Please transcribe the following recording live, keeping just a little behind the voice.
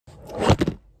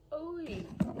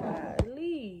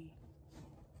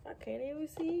can't even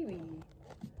see me.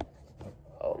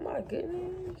 Oh my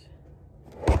goodness.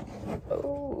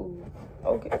 Oh,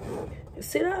 okay.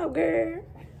 Sit down, girl.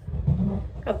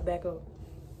 I have to back up.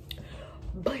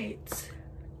 But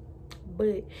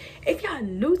if y'all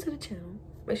new to the channel,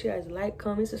 make sure you guys like,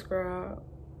 comment, subscribe,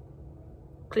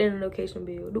 clear the notification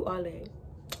bell, do all that.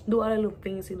 Do all that little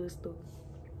fancy little stuff.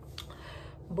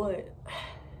 But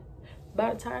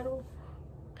by the title,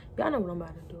 y'all know what I'm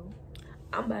about to do.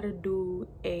 I'm about to do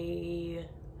a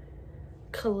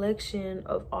collection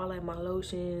of all like my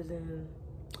lotions and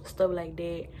stuff like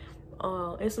that.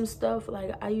 And some stuff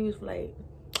like I use for like,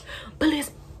 but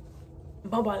listen,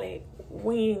 like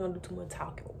we ain't gonna do too much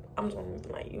talking. I'm just gonna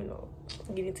like, you know,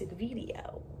 get into the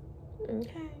video.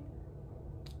 Okay.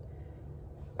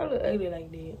 I look ugly like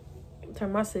that.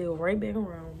 Turn myself right back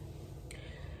around.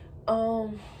 What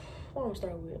I'm gonna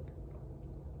start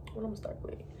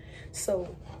with?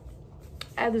 So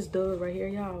I have this Dove right here,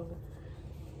 y'all.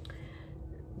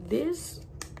 This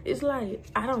is like,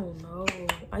 I don't know.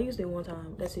 I used it one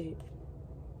time. That's it.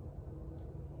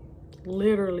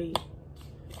 Literally.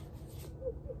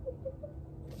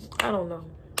 I don't know.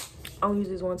 I don't use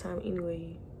this one time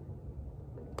anyway.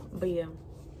 But yeah.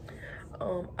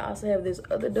 I also have this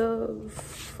other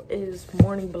Dove. Is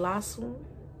Morning Blossom.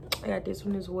 I got this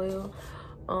one as well.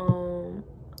 I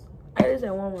got this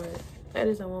at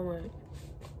Walmart.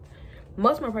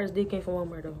 Most of my products did came from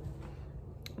Walmart though.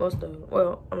 Most of them.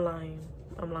 Well, I'm lying.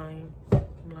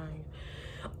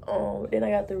 Then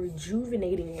I got the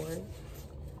rejuvenating one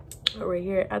right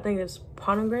here. I think it's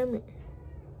pomegranate.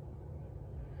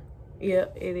 Yeah,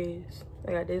 it is.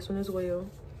 I got this one as well.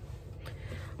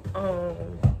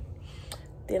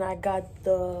 Then I got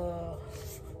the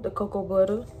cocoa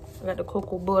butter. I got the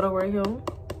cocoa butter right here.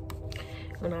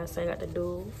 And I got the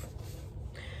Dove.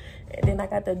 And then I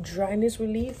got the dryness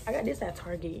relief. I got this at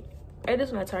Target. I got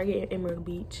this one at Target in Emerald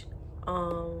Beach.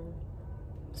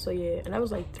 So yeah, and that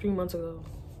was like 3 months ago.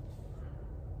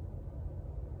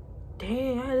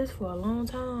 Dang, I had this for a long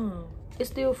time. It's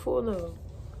still full though.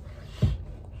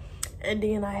 And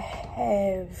then I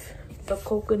have the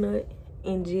coconut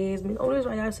and jasmine. Oh, this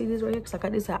right, y'all see this right here? Cause I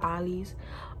got this at Ollie's.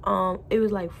 It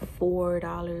was like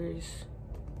 $4.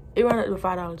 It ran up to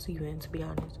 $5 even, to be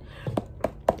honest.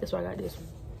 That's why I got this one.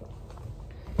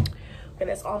 And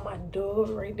that's all my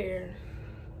Dove right there.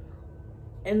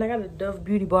 And I got a Dove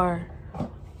beauty bar.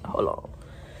 Hold on.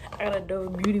 I got a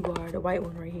Dove beauty bar, the white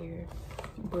one right here.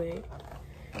 But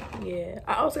yeah,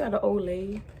 I also got the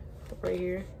Olay right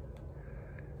here.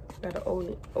 Got the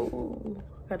Olay. Oh,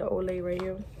 got the Olay right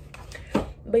here.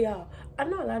 But y'all, I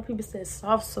know a lot of people say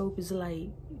soft soap is like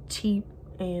cheap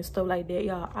and stuff like that.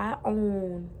 Y'all, I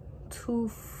own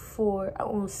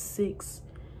 6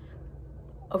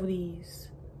 of these.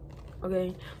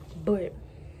 Okay, but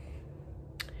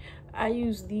I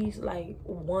use these like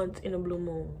once in a blue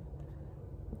moon.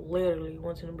 Literally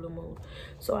once in a blue moon.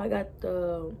 So I got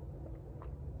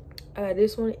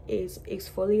this one is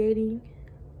exfoliating,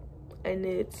 and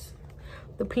it's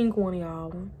the pink one,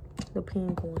 y'all. The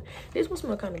pink one. This one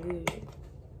smells kind of good.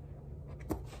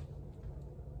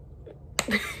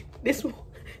 this one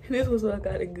smells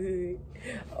kind of good.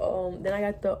 Then I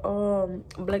got the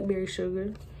blackberry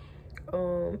sugar.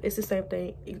 It's the same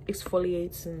thing. It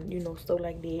exfoliates and, you know, stuff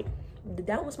like that.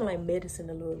 That one smells like medicine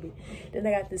a little bit. Then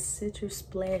I got the citrus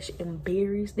splash and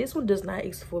berries. This one does not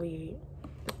exfoliate.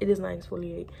 It does not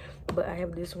exfoliate, but I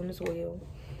have this one as well.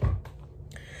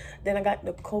 Then I got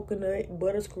the coconut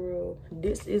butter scrub.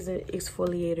 This is an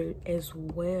exfoliator as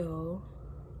well,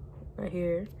 right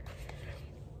here.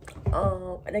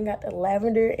 I then got the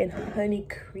lavender and honey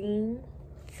cream.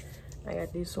 I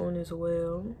got this one as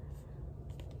well.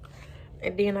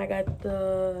 And then I got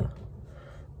the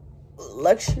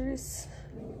Luxurious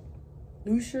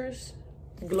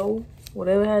Glow,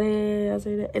 whatever that is. I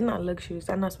say that. It's not luxurious.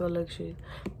 I not spell luxurious,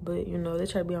 but you know, they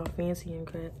try to be all fancy and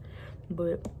crap.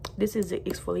 But this is an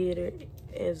exfoliator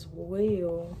as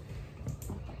well.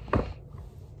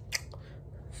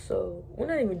 So we're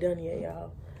not even done yet,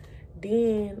 y'all.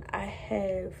 Then I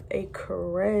have a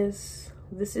Caress.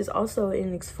 This is also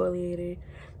an exfoliator.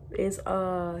 It's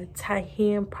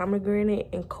Tahine pomegranate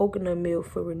and coconut milk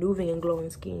for renewing and glowing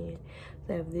skin.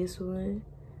 So I have this one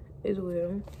as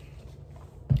well.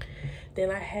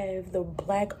 Then I have the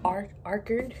black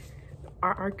Arcard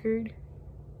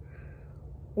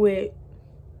with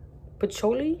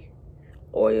patchouli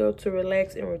oil to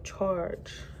relax and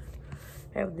recharge.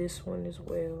 I have this one as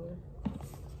well.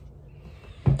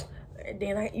 And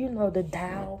then you know, the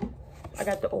Dow. I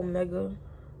got the Omega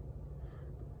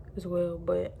as well,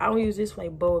 but I don't use this for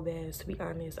like bubble baths, to be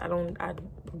honest. I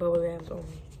bubble baths only,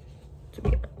 to be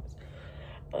honest.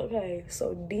 Okay,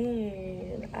 so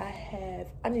then I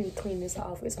need to clean this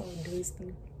off. It's all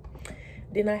dusty.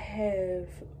 Then I have,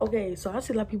 okay, so I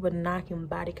see a lot of people knocking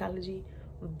Bodycology,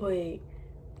 but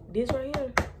this right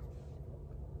here,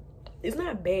 it's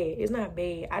not bad. It's not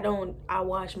bad. I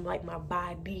wash like my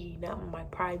body, not my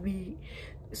private.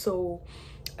 So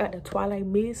I got the Twilight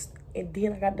Mist, and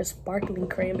then I got the sparkling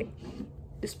cranberry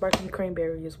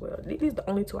as well. These are the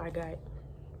only two I got.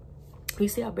 You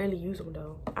see, I barely use them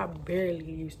though. I barely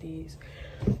use these.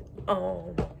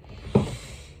 What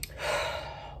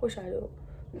should I do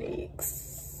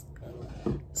next?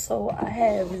 So I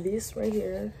have this right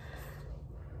here,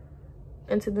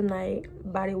 Into the Night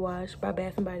body wash by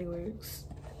Bath and Body Works.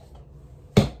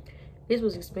 This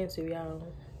was expensive, y'all.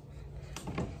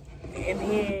 And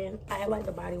then I have like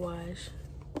the body wash,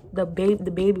 the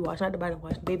baby wash, not the body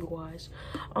wash, baby wash.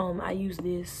 I use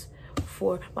this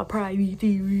for my private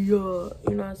TV, you know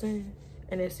what I'm saying?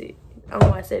 And that's it. I don't know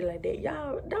why I said it like that.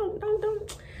 Y'all don't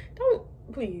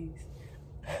please.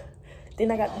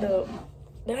 Then I got the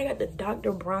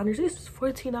Dr. Browners. This is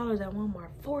 $14 at Walmart.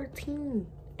 14.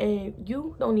 And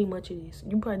you don't need much of this.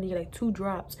 You probably need like 2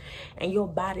 drops, and your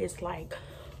body is like,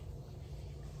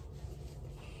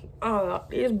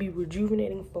 it'll be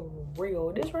rejuvenating for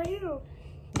real. This right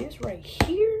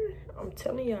here, I'm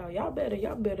telling y'all better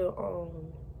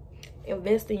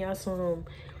invest in y'all some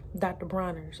Dr.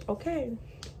 Browners, okay?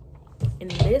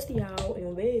 Invest.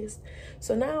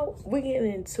 So now we're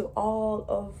getting into all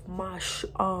of my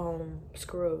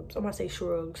scrubs. I'm gonna say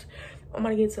shrugs. I'm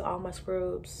gonna get into all my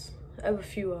scrubs. I have a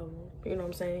few of them, you know what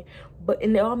I'm saying?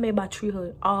 And they're all made by Tree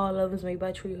Hood. All of them made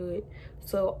by Tree Hood.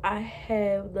 So I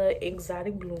have the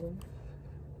Exotic Bloom.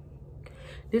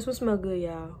 This one smells good,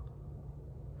 y'all.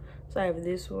 So I have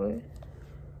this one.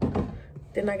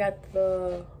 Then I got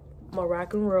the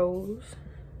Moroccan Rose.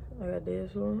 I got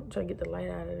this one. I'm trying to get the light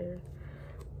out of there.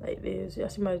 Like this. Y'all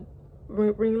see my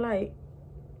ring light?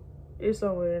 It's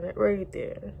somewhere in it, right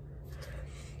there.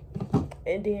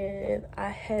 And then I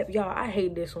have, y'all, I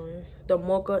hate this one. The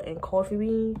mocha and coffee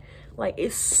bean. Like,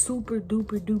 it's super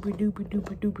duper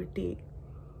thick.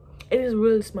 It just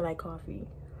really smell like coffee.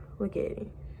 Look at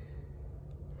it.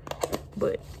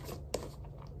 But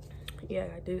yeah, I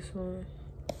got this one.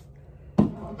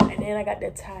 And then I got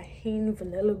the Tahini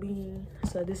Vanilla Bean.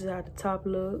 So this is how the top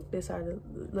look. This how it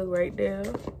look right there.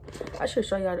 I should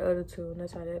show y'all the other two, and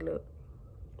that's how that look.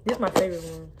 This is my favorite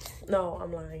one. No,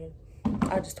 I'm lying.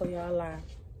 I just told y'all a lie.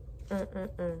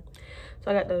 So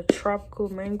I got the Tropical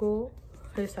Mango.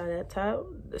 This how that top,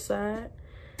 the side.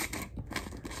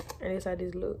 And this how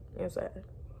this look inside.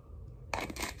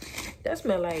 That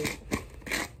smell like.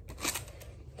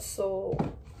 So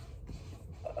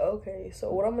okay,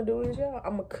 so what I'm gonna do is, y'all,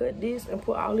 I'm gonna cut this and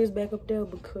put all this back up there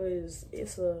because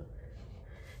it's a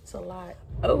lot.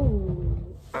 Oh,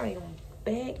 I am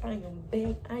back.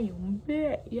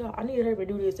 Y'all, I need to hurry to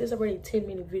do this. It's already a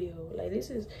 10-minute video. Like,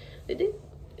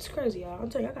 it's crazy, y'all. I'm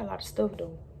telling you, I got a lot of stuff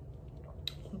though.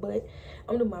 But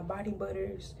I'm doing my body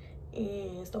butters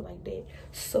and stuff like that.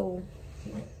 So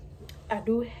I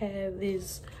do have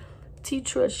this Tea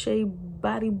Trust Shea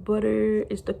body butter.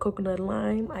 It's the coconut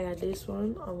lime. I got this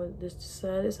one on this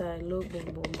side. This how it look. Boom,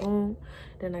 boom, boom.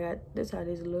 Then I got this how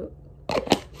this look,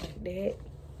 like that.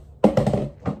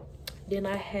 Then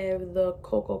I have the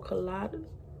Coco Colada,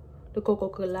 the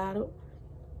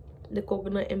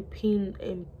coconut and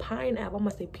pineapple. I'm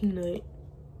gonna say peanut.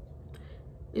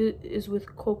 It is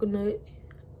with coconut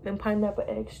and pineapple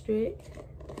extract.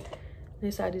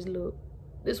 This how this look.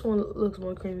 This one looks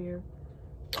more creamier.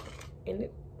 And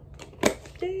it,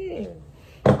 dang,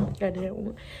 got that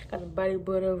one. Got the body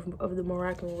butter of the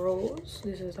Moroccan Rose.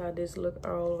 This is how this look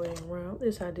all the way around.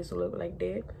 This is how this look like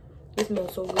that. This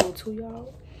smells so good too,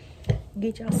 y'all.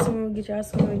 Get y'all some.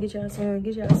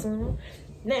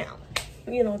 Now,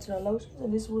 we get on to the lotion,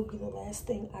 and this will be the last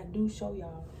thing I do show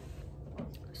y'all.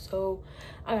 So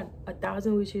I got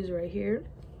 1,000 Wishes right here.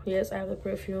 Yes, I have the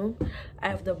perfume. I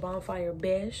have the Bonfire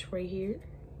Bash right here.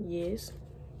 Yes.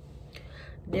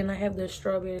 Then I have the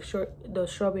strawberry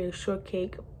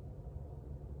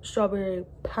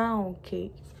pound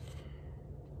cake.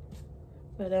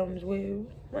 But that one's weird.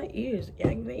 My ears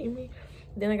aggravating me.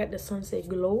 Then I got the Sunset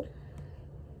Glow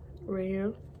right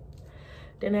here.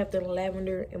 Then I have the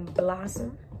Lavender and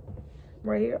Blossom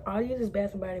right here. All these is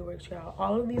Bath and Body Works, y'all.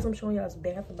 All of these I'm showing y'all is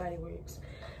Bath and Body Works.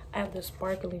 I have the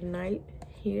Sparkling Night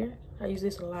here. I use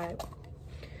this a lot.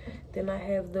 Then I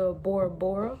have the Bora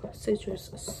Bora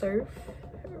Citrus Surf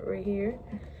right here.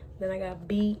 Then I got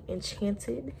Be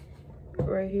Enchanted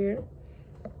right here.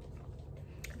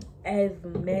 I have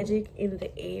Magic in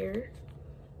the Air.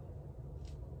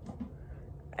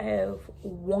 I have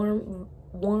Warm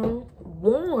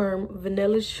warm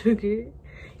vanilla sugar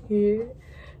here.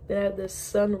 Then I have the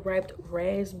sun-ripe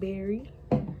raspberry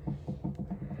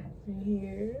right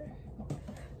here.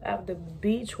 I have the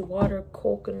beach water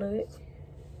coconut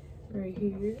right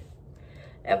here.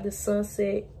 I have the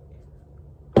sunset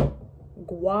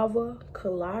guava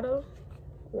colada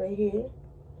right here.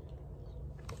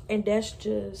 And that's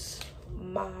just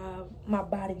my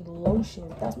body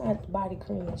lotion. That's not body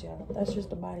creams, y'all. That's just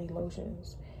the body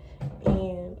lotions.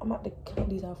 And I'm about to cut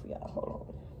these out for y'all. Hold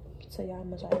on. Tell y'all how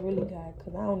much I really got,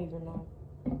 because I don't even know.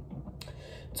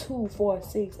 2, 4,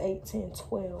 6, 8, 10,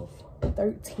 12,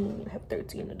 13. I have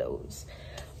 13 of those.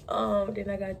 Then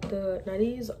I got now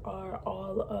these are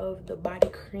all of the body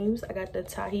creams. I got the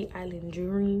Tahi Island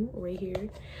Dream right here.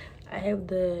 I have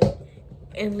the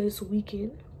Endless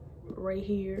Weekend right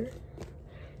here.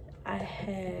 I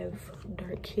have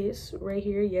Dark Kiss right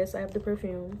here. Yes, I have the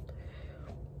perfume.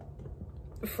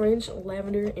 French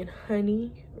Lavender and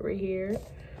Honey right here.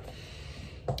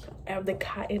 I have the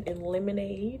Cotton and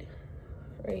Lemonade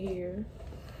right here.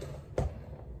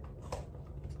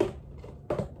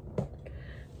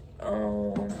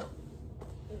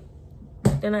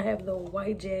 Then I have the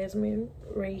White Jasmine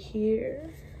right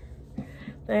here.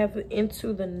 Then I have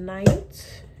Into the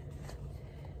Night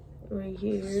right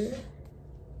here.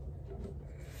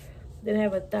 Then I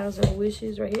have 1,000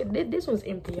 Wishes right here. This one's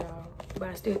empty, y'all, but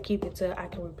I still keep it till I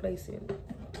can replace it.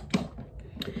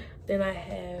 Then I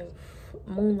have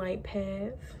Moonlight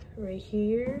Path right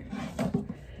here.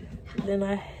 Then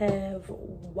I have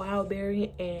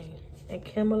Wildberry and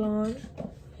Camelon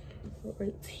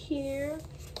right here.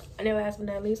 And then last but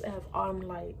not least, I have Autumn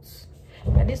Lights.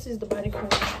 Now this is the body cream.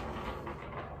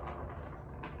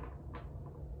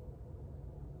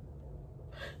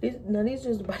 These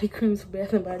just the body creams for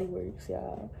Bath and Body Works,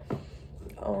 y'all.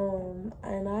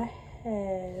 And I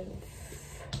have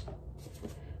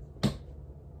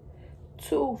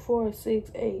 2, 4,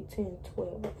 6, 8, 10,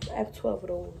 12. I have 12 of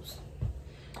those.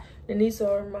 Then these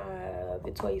are my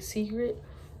Victoria's Secret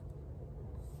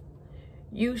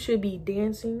You Should Be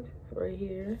Dancing right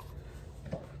here.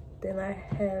 Then I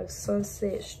have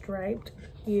Sunset Striped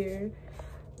here.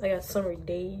 I got Summer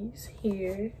Days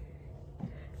here.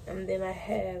 And then I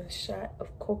have Shot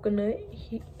of Coconut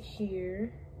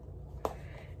here.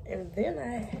 And then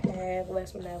I have,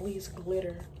 last but not least,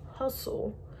 Glitter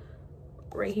Hustle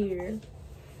right here.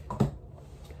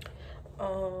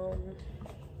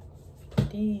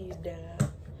 These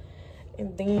down.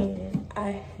 And then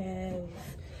I have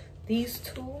these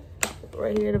two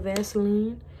right here, the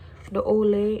Vaseline, the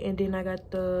Olay, and then I got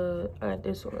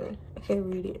this one. I can't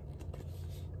read it.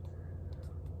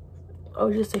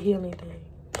 Oh, just a healing thing.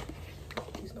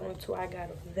 These are the only two I got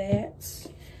of that.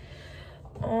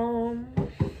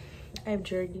 I have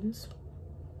Jergens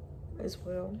as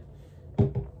well.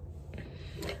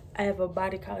 I have a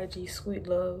Bodycology Sweet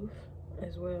Love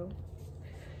as well.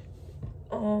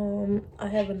 I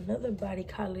have another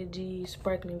Bodycology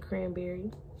Sparkling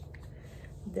Cranberry.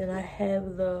 Then I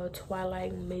have the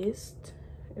Twilight Mist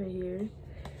right here.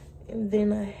 And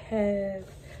then I have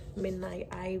Midnight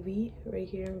Ivy right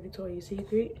here in Victoria's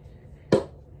Secret.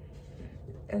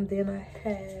 And then I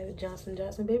have Johnson &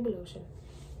 Johnson Baby Lotion.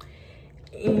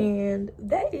 And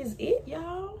that is it,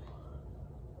 y'all.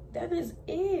 That is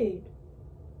it.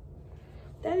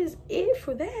 That is it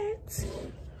for that.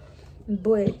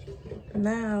 But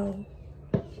now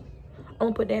I'm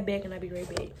gonna put that back and I'll be right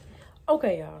back.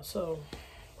 Okay, y'all, so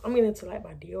I'm getting into like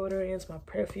my deodorants, my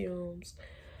perfumes,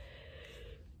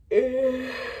 and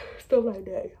stuff like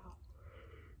that, y'all.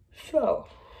 So,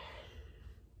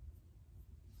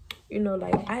 you know,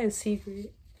 like I have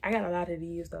Secret. I got a lot of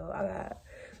these though. I got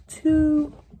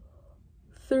 2,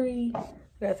 3. I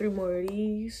got 3 more of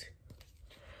these.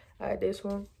 I got this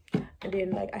one. And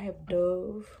then like I have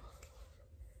Dove,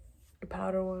 the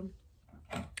powder one.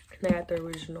 And I got the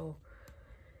original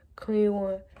clean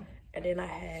one. And then I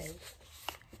have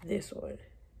this one.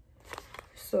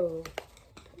 So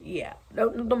yeah,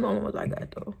 those are the only ones I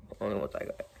got though. Only ones I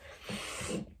got.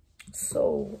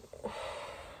 So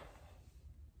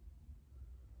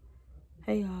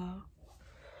hey y'all.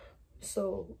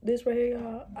 So this right here,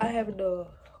 y'all, I have the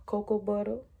cocoa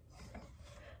butter.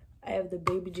 I have the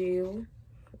baby gel.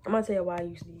 I'm gonna tell you why I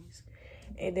use these.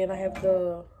 And then I have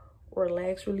the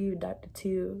Relax Relief Dr.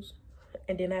 Teal's.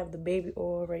 And then I have the baby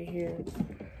oil right here.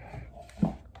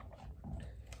 I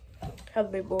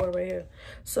have the baby oil right here.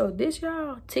 So this,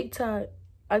 y'all, TikTok,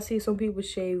 I see some people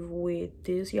shave with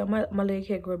this. Y'all, my leg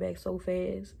hair grow back so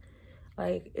fast.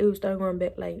 Like it was starting growing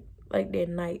back like that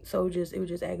night. So it was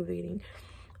just aggravating.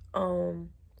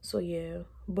 So yeah.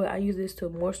 But I use this to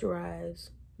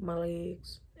moisturize my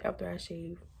legs after I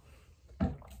shave.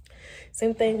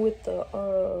 Same thing with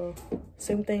the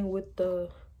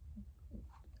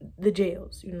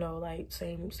gels, you know, like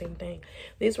same thing.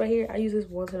 This right here, I use this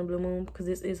once in a blue moon because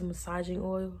this is massaging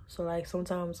oil. So like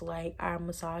sometimes like I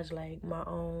massage like my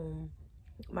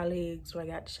legs when I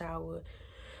got the shower.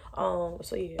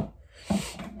 So yeah.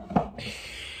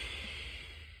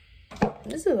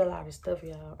 This is a lot of stuff,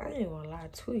 y'all. I ain't gonna lie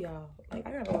to y'all. Like,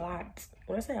 I got a lot.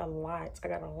 When I say a lot, I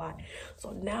got a lot. So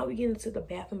now we get into the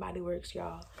Bath and Body Works,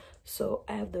 y'all. So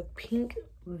I have the pink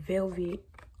velvet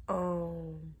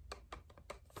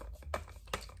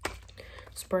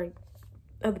spray.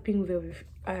 I have the pink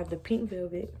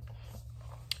velvet.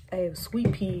 I have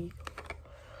sweet pea.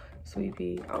 I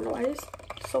don't know why it's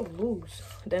so loose.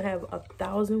 Then I have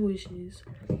 1,000 wishes.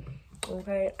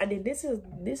 Okay, I did this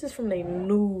is from the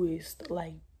newest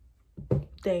like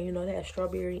thing, you know. They had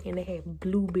strawberry and they had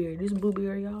blueberry. This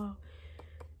blueberry, y'all,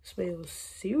 smells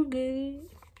so good.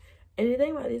 And the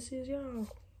thing about this is, y'all,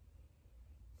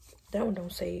 that one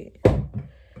don't say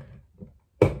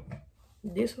it.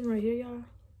 This one right here, y'all,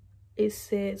 it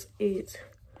says it's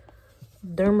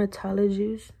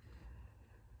dermatologist.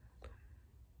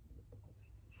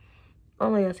 I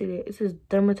don't know, y'all see that? It says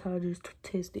dermatologist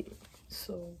tested.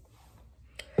 So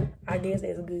I guess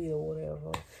that's good or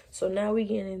whatever. So now we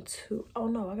get into, oh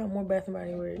no, I got more Bath and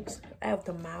Body Works. I have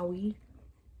the Maui.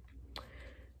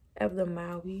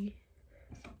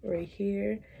 Right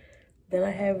here. Then I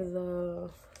have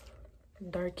the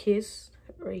Dark Kiss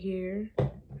right here.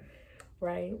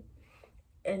 Right.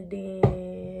 And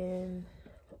then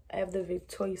I have the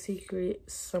Victoria's Secret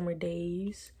Summer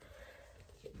Days.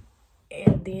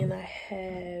 And then I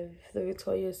have the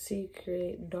Victoria's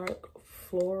Secret Dark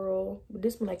Floral.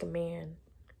 This one like a man.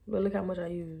 But look how much I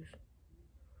use.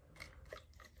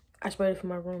 I sprayed it for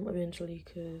my room eventually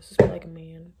because it's like a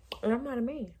man. And I'm not a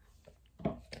man.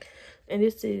 And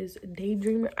this is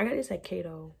Daydreamer. I got this at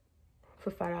Cato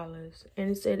for $5. And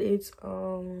it said it's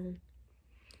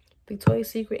Victoria's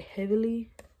Secret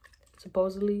heavily,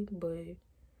 supposedly, but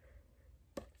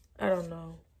I don't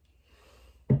know.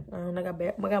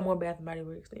 I got more Bath and Body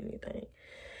Works than anything.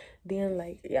 Then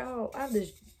like y'all, I have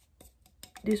this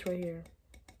right here.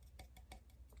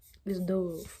 This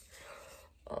Dove.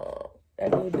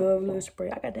 That little Dove little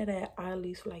spray. I got that at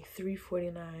Ollie's for like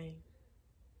 $3.49.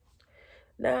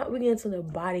 Now we get into the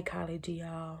Bodycology,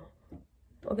 y'all.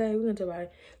 Okay, we get into body.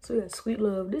 So we got Sweet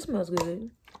Love. This smells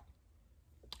good.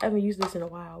 I haven't used this in a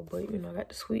while, but you know, I got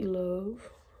the Sweet Love.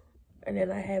 And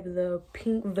then I have the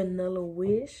Pink Vanilla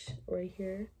Wish right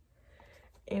here.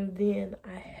 And then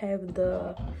I have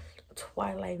the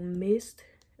Twilight Mist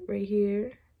right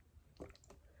here.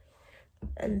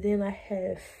 And then I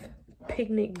have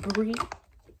Picnic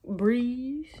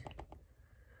Breeze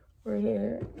right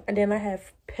here. And then I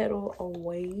have Pedal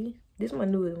Away. This is my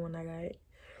newest one I got.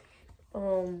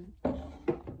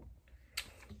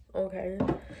 Okay,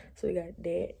 so we got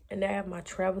that. And I have my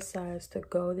travel size to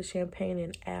go, the Champagne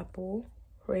and Apple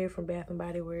right here from Bath and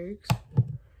Body Works.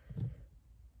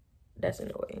 That's in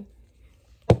the way.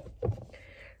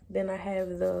 Then I have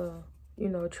the, you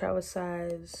know, travel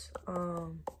size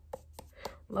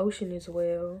lotion as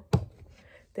well.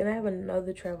 Then I have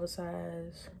another travel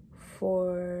size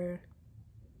for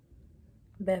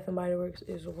Bath and Body Works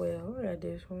as well. I got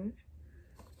this one.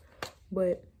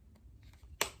 But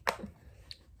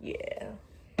yeah.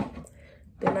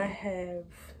 Then I have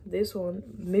this one,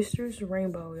 Mistress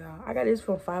Rainbow, y'all. I got this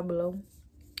from Five Below.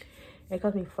 It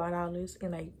cost me $5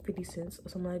 and like 50 cents or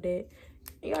something like that.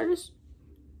 And y'all, just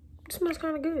smells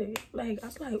kind of good. Like, I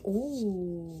was like,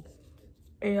 ooh.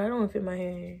 And I don't want to fit my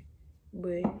hand,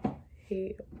 but hell,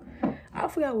 I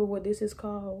forgot what this is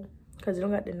called because it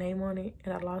don't got the name on it.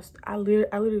 And I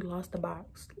literally lost the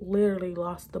box. Literally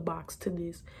lost the box to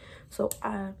this. So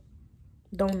I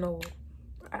don't know.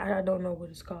 I don't know what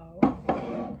it's called.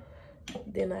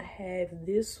 Then I have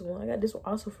this one. I got this one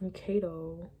also from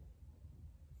Cato.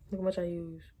 Look how much I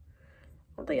use.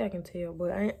 I don't think I can tell,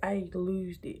 but I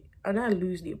losed it. I not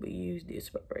losed it, but used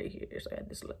this right here. So I got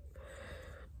this look.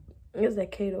 It's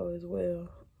at Cato as well.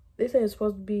 They said it's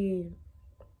supposed to be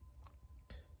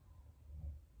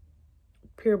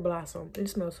Pure Blossom. It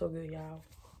smells so good, y'all.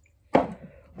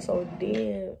 So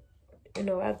then, you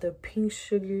know, I have the pink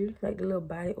sugar, like the little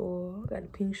body oil. Got the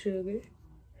pink sugar.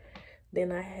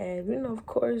 Then I have, you know, of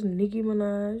course, Nicki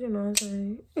Minaj, you know what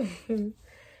I'm saying?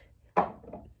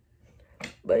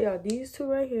 But y'all, these two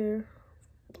right here,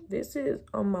 this is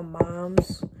on my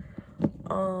mom's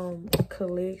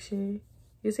collection.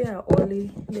 You see how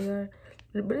oily they are?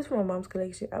 But it's from my mom's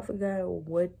collection. I forgot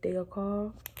what they are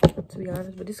called, to be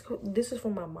honest. But this is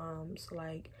from my mom's,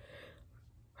 like,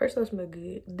 Her stuff smell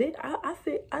good.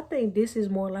 I think this is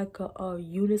more like a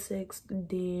unisex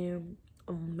than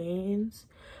a man's,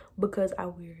 because I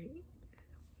wear it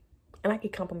and I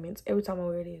get compliments every time I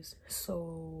wear this.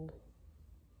 So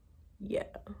yeah.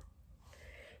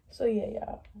 So yeah,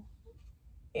 y'all.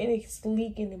 And it's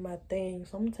leaking in my thing,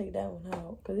 so I'm gonna take that one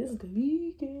out because it's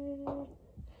leaking.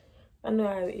 I know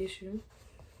I have an issue,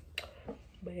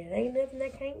 but it ain't nothing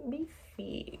that can't be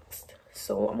fixed.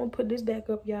 So I'm gonna put this back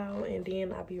up, y'all, and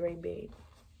then I'll be right back.